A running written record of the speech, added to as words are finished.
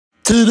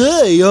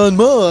Today on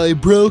my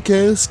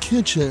broke-ass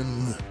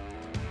kitchen,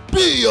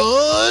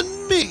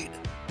 Beyond Meat,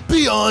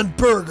 Beyond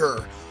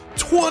Burger,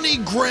 20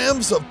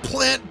 grams of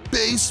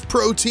plant-based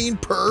protein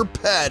per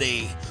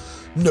patty.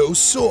 No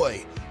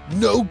soy,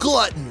 no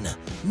gluten,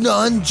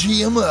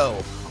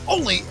 non-GMO,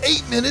 only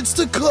 8 minutes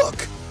to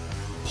cook.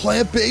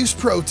 Plant-based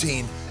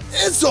protein,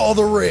 it's all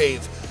the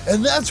rave,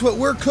 and that's what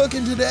we're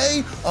cooking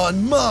today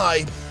on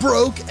my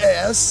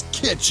broke-ass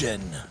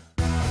kitchen.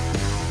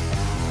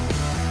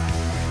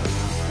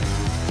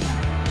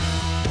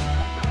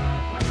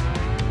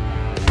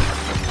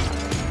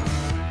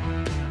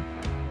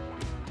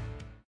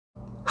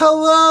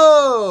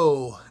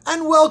 Hello,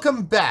 and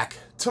welcome back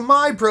to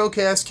my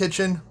broke-ass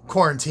kitchen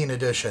quarantine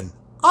edition.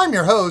 I'm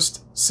your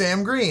host,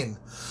 Sam Green.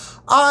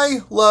 I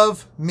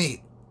love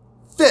meat.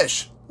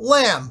 Fish,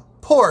 lamb,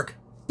 pork,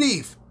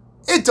 beef.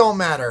 It don't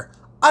matter.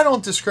 I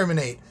don't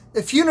discriminate.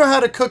 If you know how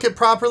to cook it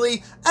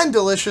properly and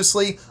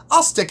deliciously,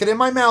 I'll stick it in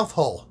my mouth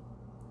hole.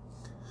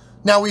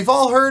 Now, we've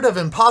all heard of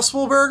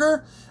Impossible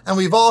Burger, and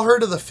we've all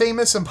heard of the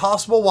famous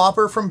Impossible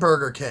Whopper from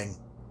Burger King.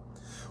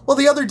 Well,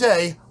 the other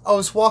day, I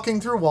was walking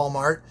through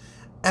Walmart,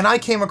 and I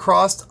came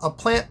across a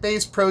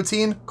plant-based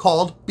protein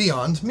called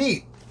Beyond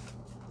Meat.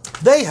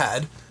 They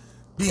had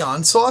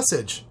Beyond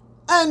Sausage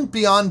and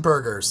Beyond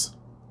Burgers.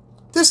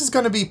 This is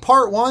going to be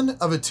part one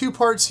of a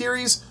two-part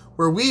series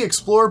where we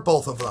explore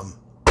both of them.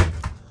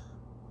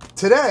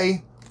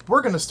 Today,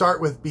 we're going to start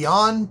with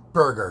Beyond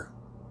Burger.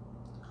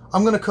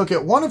 I'm going to cook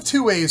it one of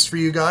two ways for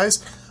you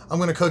guys. I'm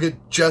going to cook it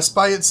just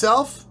by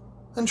itself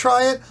and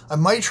try it. I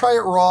might try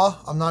it raw.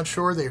 I'm not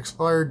sure. They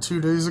expired 2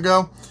 days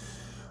ago.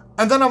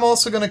 And then I'm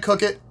also going to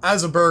cook it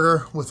as a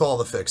burger with all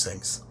the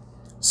fixings.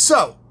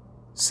 So,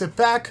 sit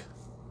back,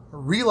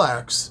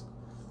 relax,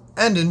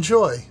 and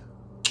enjoy.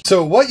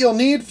 So what you'll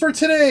need for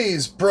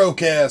today's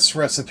broke-ass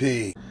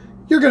recipe.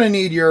 You're going to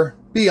need your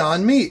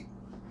Beyond Meat.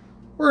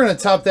 We're going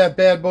to top that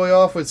bad boy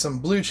off with some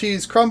blue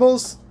cheese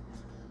crumbles.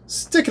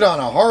 Stick it on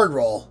a hard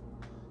roll.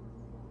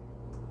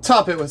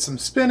 Top it with some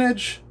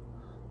spinach,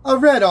 a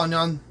red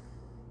onion,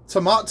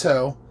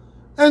 tomato,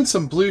 and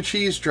some blue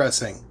cheese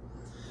dressing.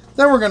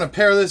 Then we're going to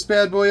pair this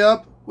bad boy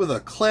up with a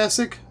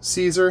classic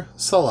Caesar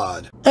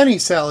salad. Any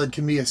salad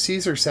can be a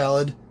Caesar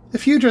salad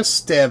if you just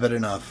stab it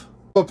enough.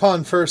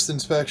 Upon first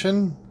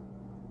inspection,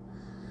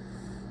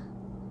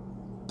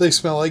 they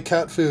smell like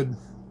cat food.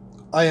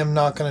 I am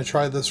not going to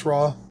try this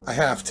raw. I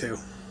have to.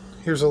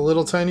 Here's a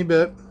little tiny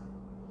bit.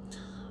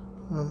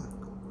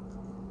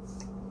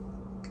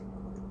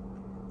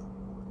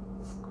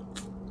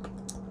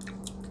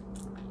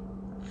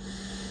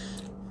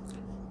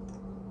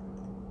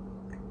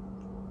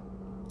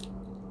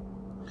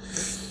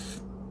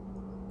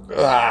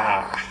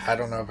 I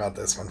don't know about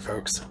this one,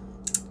 folks.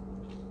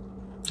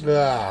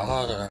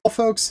 Well,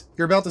 folks,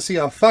 you're about to see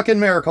a fucking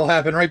miracle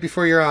happen right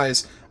before your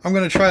eyes. I'm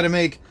going to try to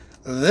make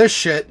this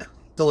shit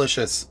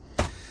delicious.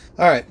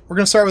 Alright, we're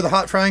going to start with a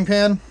hot frying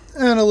pan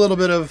and a little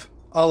bit of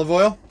olive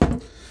oil.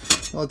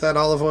 Let that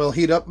olive oil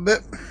heat up a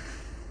bit.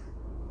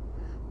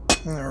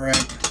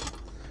 Alright.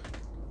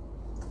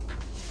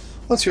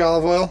 Once your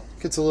olive oil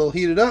gets a little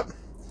heated up,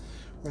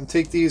 we're going to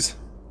take these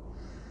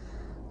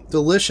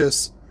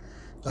delicious...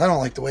 I don't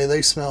like the way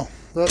they smell,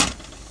 but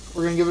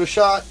we're going to give it a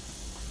shot.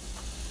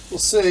 We'll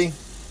see.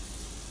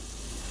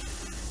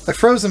 I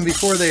froze them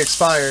before they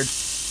expired,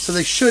 so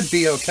they should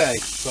be okay,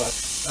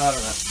 but I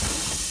don't know.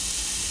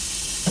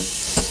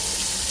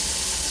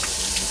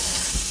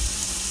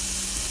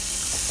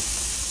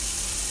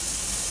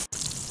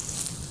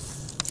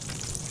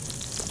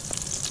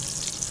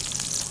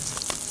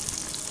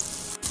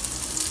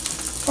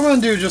 I'm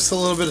going to do just a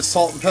little bit of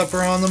salt and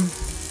pepper on them.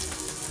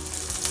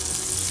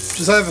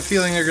 Because I have a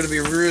feeling they're going to be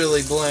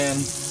really bland.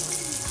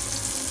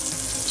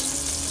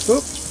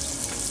 Oop.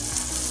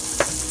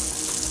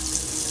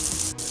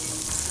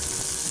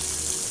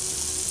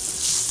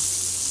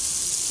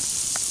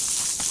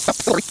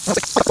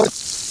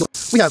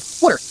 We have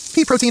water,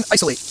 pea protein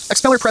isolate,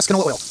 expeller pressed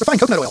canola oil, refined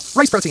coconut oil,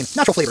 rice protein,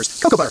 natural flavors,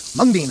 cocoa butter,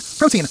 mung bean,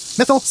 protein,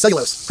 methyl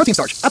cellulose, protein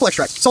starch, apple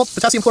extract, salt,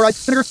 potassium chloride,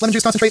 vinegar, lemon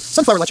juice concentrate,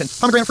 sunflower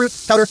lecithin, pomegranate fruit,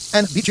 powder,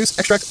 and beet juice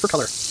extract for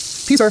color.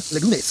 Peas are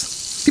legumes.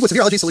 People with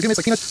severe allergies to legumes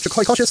like peanuts should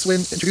be cautious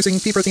when introducing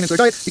pea protein into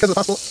their diet because of the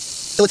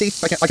possibility.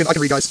 I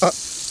can read, guys.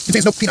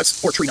 Contains no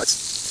peanuts or tree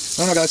nuts.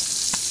 I don't know, guys.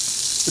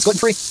 It's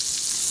gluten free.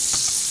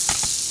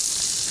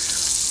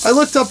 I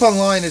looked up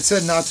online. It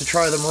said not to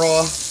try them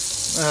raw,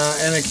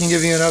 and it can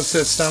give you an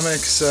upset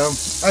stomach. So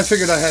I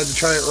figured I had to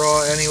try it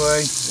raw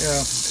anyway. Yeah,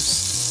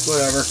 it's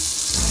whatever.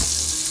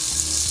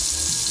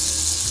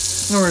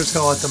 And we're just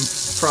gonna let them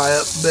fry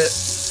up a bit.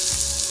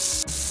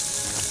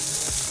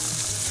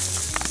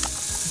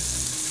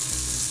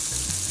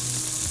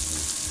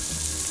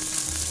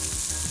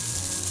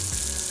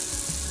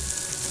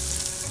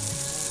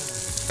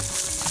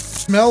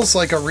 Smells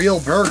like a real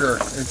burger.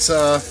 It's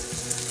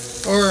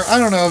or I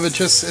don't know if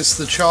it's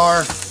the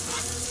char.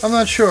 I'm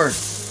not sure.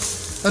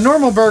 A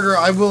normal burger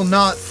I will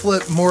not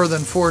flip more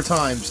than 4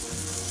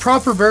 times.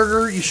 Proper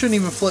burger you shouldn't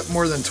even flip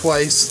more than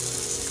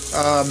twice.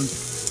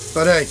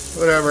 But hey,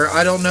 whatever.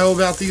 I don't know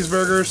about these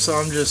burgers, so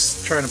I'm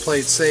just trying to play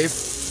it safe.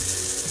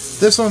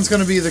 This one's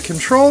going to be the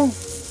control.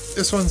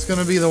 This one's going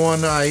to be the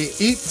one I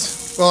eat.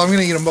 Well, I'm going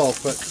to eat them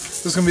both, but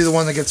this is going to be the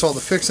one that gets all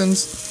the fixings.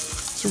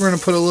 So we're going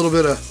to put a little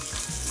bit of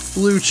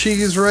blue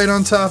cheese right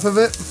on top of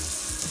it.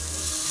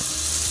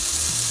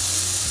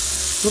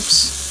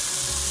 Oops.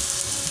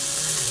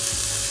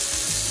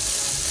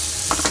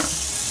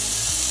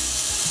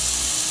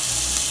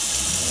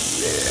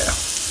 Yeah.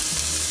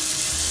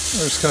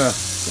 We're just going to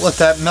let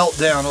that melt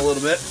down a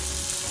little bit.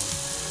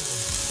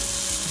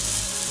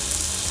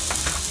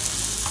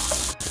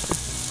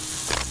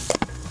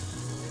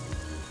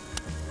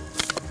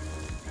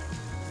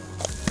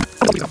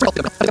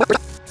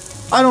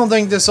 I don't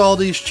think this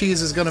Aldi's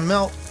cheese is going to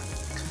melt.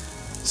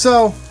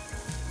 So,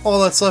 all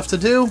that's left to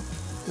do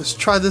is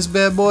try this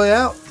bad boy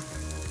out.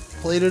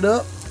 Plate it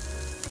up.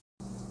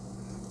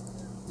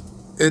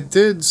 It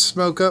did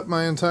smoke up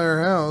my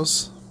entire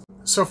house.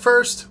 So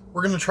first,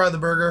 we're going to try the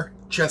burger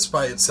just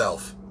by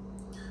itself.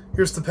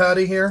 Here's the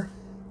patty here.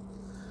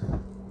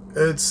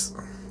 It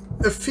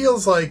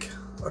feels like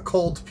a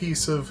cold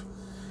piece of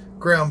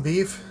ground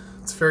beef.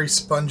 It's very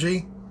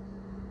spongy.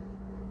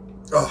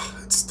 Oh,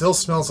 it still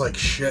smells like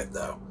shit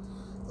though.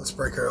 Let's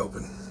break her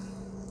open.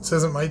 It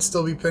says it might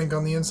still be pink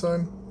on the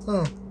inside.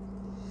 Oh.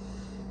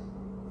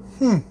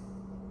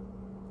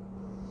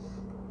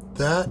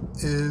 That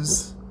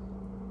is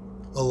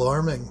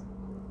alarming.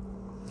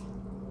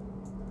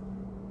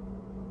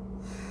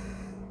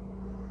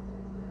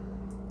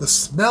 The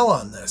smell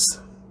on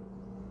this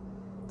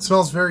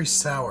smells very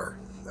sour.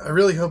 I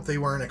really hope they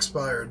weren't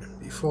expired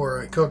before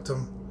I cooked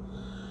them.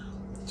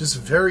 Just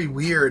very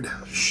weird,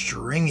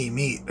 stringy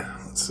meat.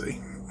 Let's see.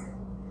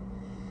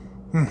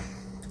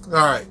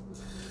 Alright.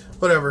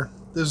 Whatever.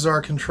 This is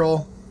our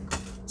control.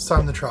 It's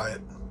time to try it.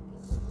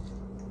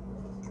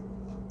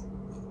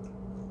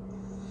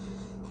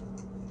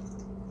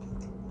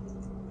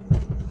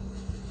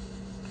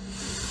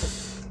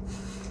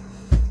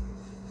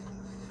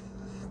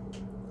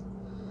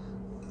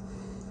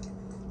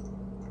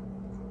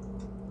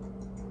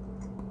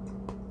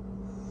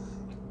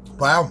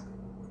 Wow.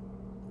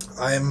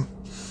 I am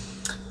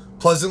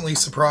pleasantly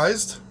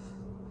surprised.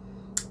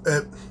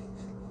 It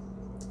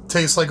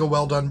tastes like a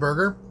well done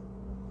burger.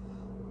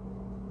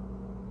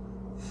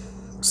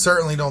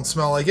 Certainly don't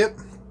smell like it.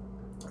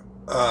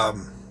 I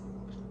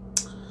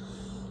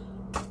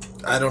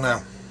don't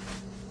know.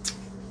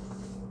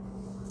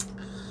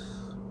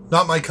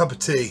 Not my cup of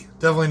tea.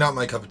 Definitely not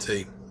my cup of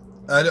tea.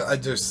 I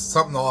just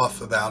something off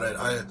about it.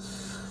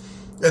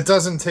 It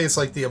doesn't taste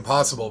like the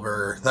Impossible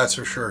Burger, that's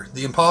for sure.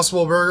 The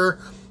Impossible Burger,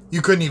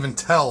 you couldn't even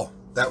tell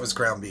that was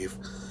ground beef.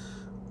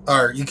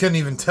 Or you couldn't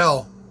even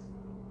tell.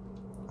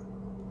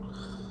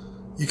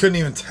 You couldn't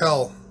even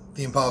tell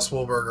the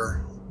Impossible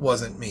Burger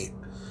wasn't meat.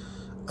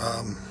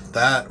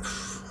 That,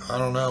 I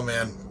don't know,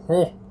 man.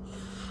 Oh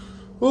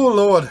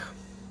Lord.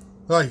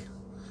 Hey.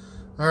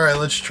 Alright,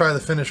 let's try the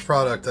finished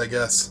product, I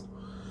guess.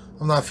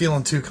 I'm not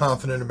feeling too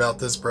confident about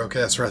this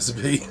broke-ass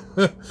recipe.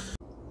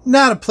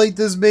 Now to plate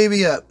this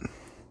baby up.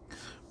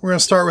 We're going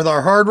to start with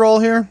our hard roll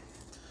here.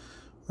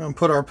 We're going to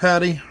put our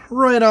patty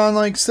right on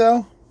like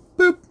so.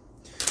 Boop.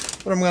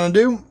 What I'm going to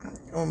do,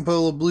 I'm going to put a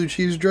little blue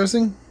cheese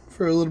dressing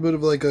for a little bit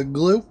of like a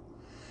glue.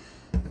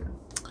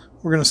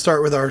 We're going to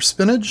start with our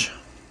spinach.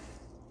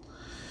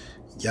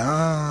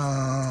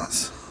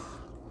 Yes.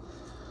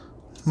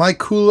 My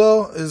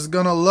culo is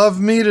going to love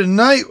me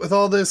tonight with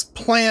all this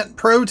plant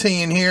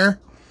protein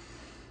here.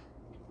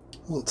 A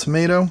little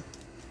tomato.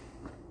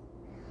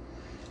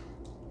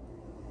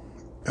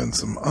 And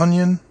some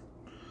onion.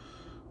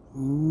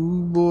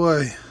 Ooh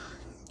boy.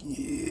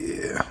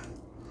 Yeah.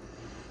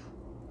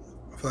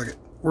 Fuck it.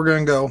 We're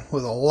going to go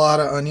with a lot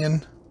of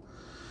onion.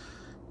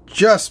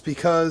 Just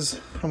because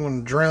I'm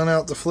going to drown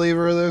out the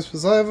flavor of this.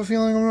 Because I have a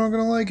feeling I'm not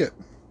going to like it.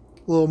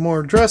 A little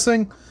more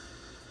dressing.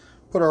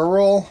 Put our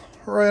roll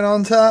right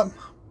on top.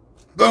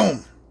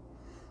 Boom.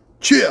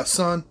 Cheer,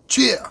 son.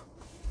 Cheer.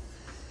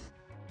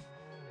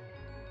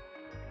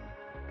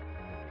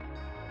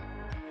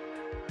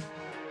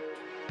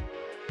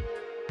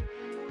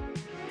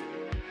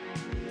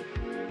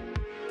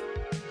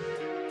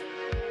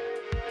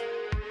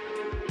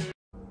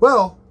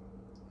 Well,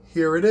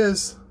 here it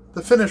is,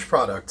 the finished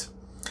product.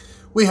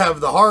 We have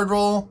the hard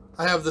roll,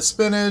 I have the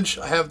spinach,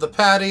 I have the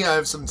patty, I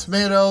have some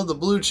tomato, the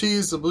blue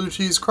cheese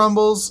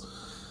crumbles.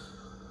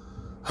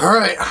 All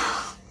right.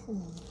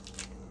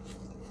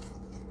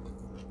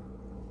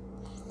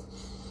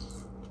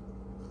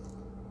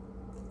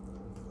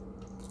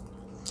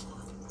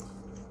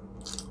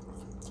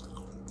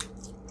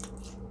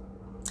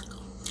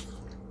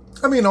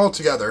 I mean,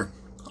 altogether,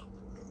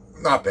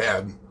 not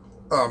bad.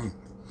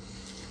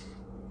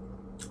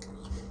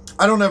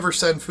 I don't ever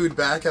send food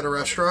back at a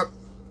restaurant,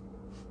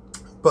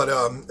 but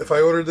if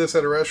I ordered this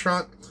at a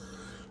restaurant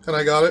and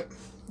I got it,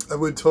 I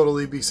would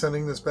totally be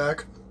sending this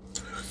back.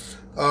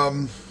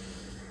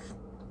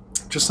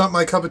 Just not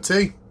my cup of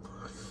tea.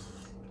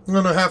 I'm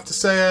going to have to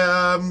say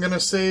I'm going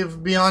to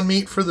save Beyond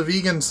Meat for the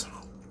vegans.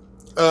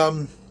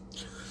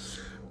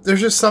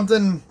 There's just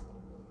something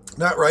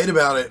not right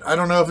about it. I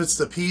don't know if it's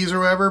the peas or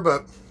whatever,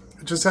 but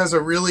it just has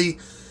a really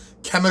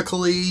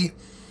chemically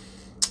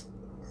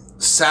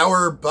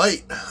sour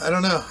bite. I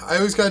don't know. I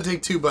always gotta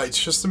take 2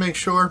 bites just to make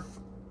sure.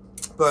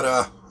 But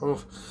I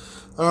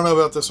don't know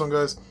about this one,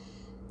 guys.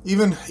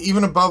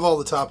 Even above all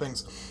the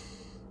toppings,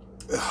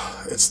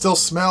 it still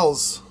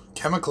smells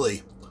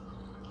chemically.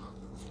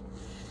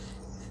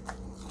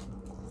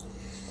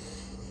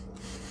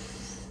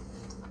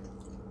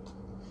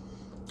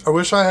 I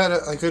wish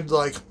I could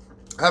like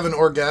have an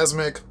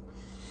orgasmic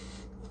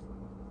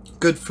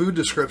good food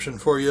description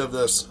for you of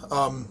this.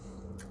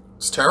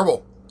 It's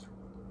terrible.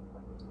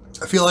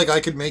 I feel like I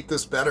could make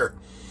this better.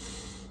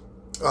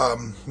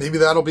 Maybe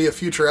that'll be a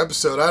future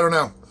episode. I don't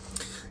know.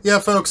 Yeah,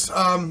 folks,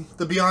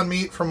 the Beyond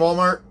Meat from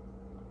Walmart,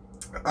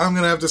 I'm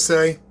going to have to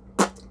say,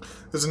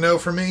 is a no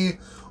for me.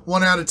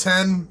 1 out of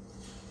 10.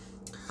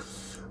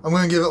 I'm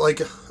going to give it like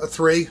a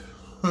 3,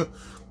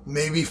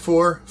 maybe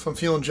 4 if I'm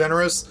feeling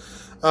generous.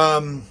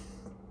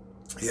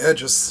 Yeah,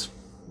 just,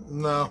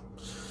 no.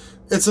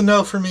 It's a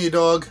no for me,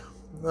 dog.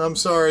 I'm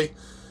sorry.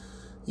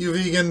 You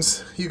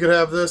vegans, you could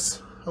have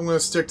this. I'm going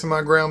to stick to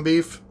my ground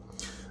beef.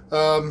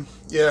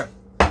 Yeah.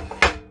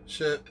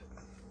 Shit.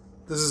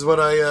 This is what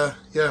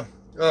yeah.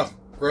 Oh,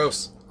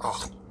 gross.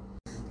 Oh.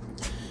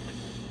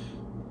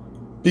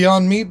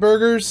 Beyond Meat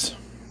burgers,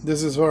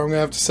 this is what I'm going to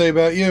have to say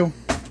about you.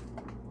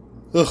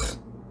 Ugh.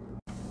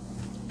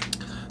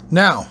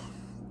 Now,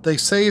 they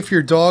say if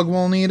your dog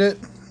won't eat it,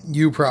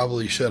 you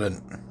probably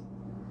shouldn't.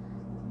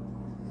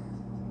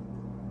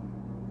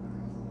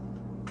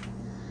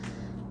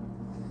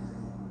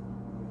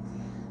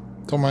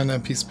 Don't mind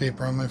that piece of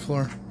paper on my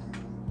floor.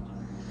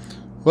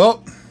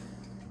 Well,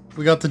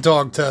 we got the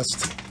dog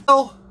test.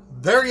 Well,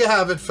 there you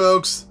have it,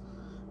 folks.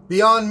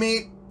 Beyond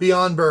Meat,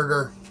 Beyond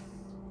Burger.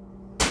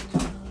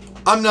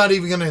 I'm not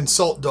even going to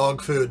insult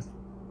dog food.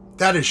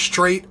 That is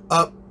straight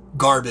up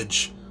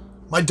garbage.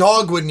 My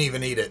dog wouldn't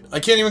even eat it. I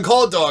can't even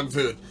call it dog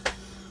food.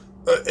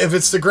 If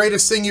it's the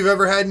greatest thing you've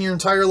ever had in your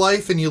entire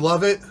life and you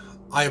love it,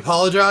 I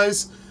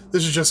apologize.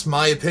 This is just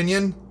my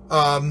opinion.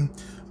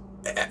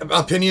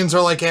 Opinions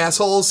are like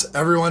assholes.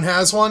 Everyone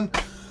has one.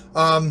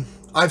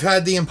 I've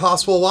had the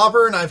Impossible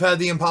Whopper and I've had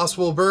the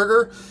Impossible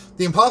Burger.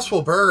 The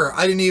Impossible Burger,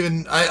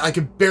 I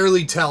could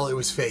barely tell it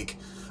was fake.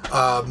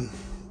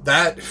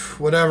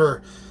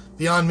 Whatever.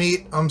 Beyond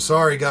Meat, I'm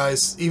sorry,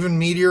 guys. Even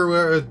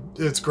meatier,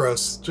 it's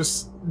gross.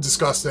 Just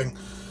disgusting.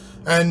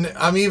 And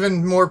I'm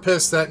even more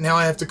pissed that now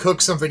I have to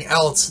cook something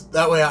else.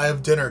 That way I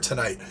have dinner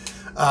tonight.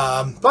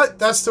 But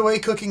that's the way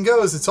cooking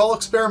goes. It's all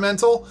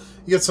experimental.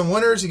 You get some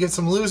winners, you get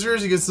some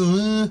losers, you get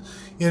some,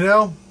 you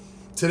know.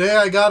 Today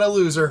I got a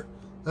loser.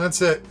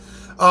 That's it.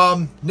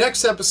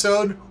 Next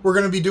episode, we're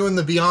going to be doing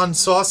the Beyond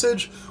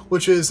Sausage,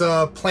 which is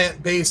a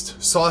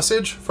plant-based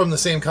sausage from the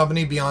same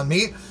company, Beyond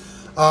Meat.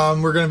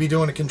 We're going to be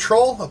doing a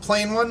control, a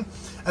plain one,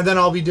 and then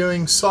I'll be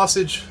doing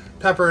sausage,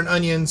 pepper, and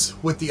onions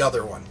with the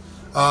other one.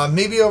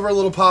 Maybe over a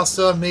little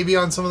pasta, maybe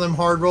on some of them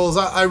hard rolls.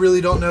 I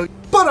really don't know.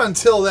 But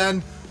until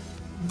then,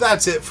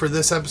 that's it for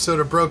this episode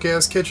of Broke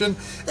Ass Kitchen.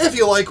 If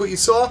you like what you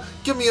saw,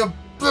 give me a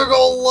big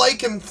ol'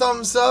 like and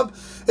thumbs up.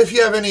 If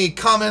you have any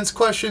comments,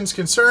 questions,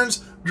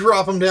 concerns,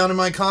 drop them down in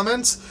my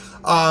comments.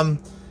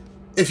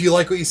 If you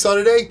like what you saw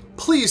today,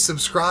 please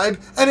subscribe.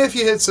 And if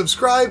you hit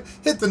subscribe,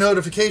 hit the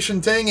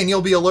notification thing and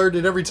you'll be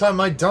alerted every time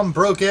my dumb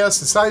broke ass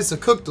decides to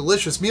cook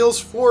delicious meals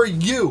for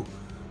you.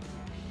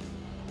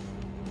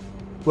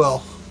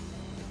 Well,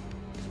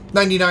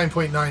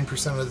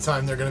 99.9% of the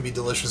time they're going to be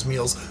delicious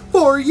meals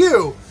for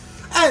you.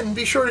 And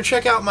be sure to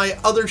check out my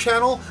other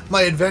channel,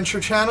 my adventure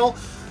channel,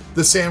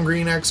 the Sam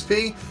Green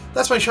XP.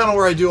 That's my channel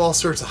where I do all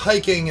sorts of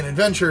hiking and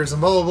adventures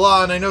and blah, blah,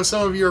 blah. And I know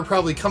some of you are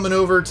probably coming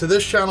over to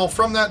this channel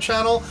from that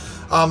channel.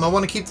 I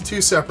want to keep the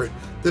two separate.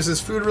 This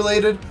is food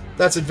related,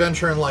 that's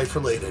adventure and life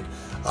related.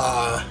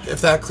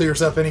 If that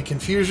clears up any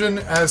confusion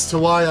as to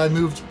why I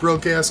moved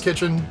Broke Ass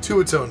Kitchen to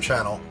its own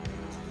channel.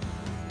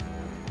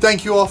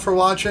 Thank you all for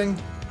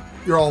watching.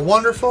 You're all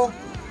wonderful.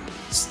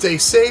 Stay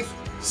safe,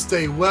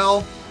 stay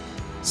well,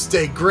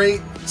 stay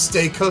great,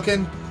 stay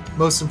cooking.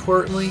 Most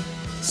importantly,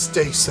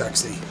 stay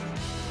sexy.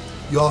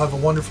 You all have a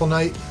wonderful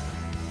night.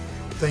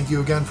 Thank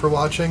you again for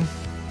watching.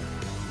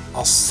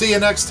 I'll see you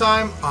next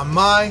time on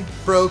my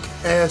Broke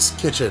Ass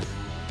Kitchen.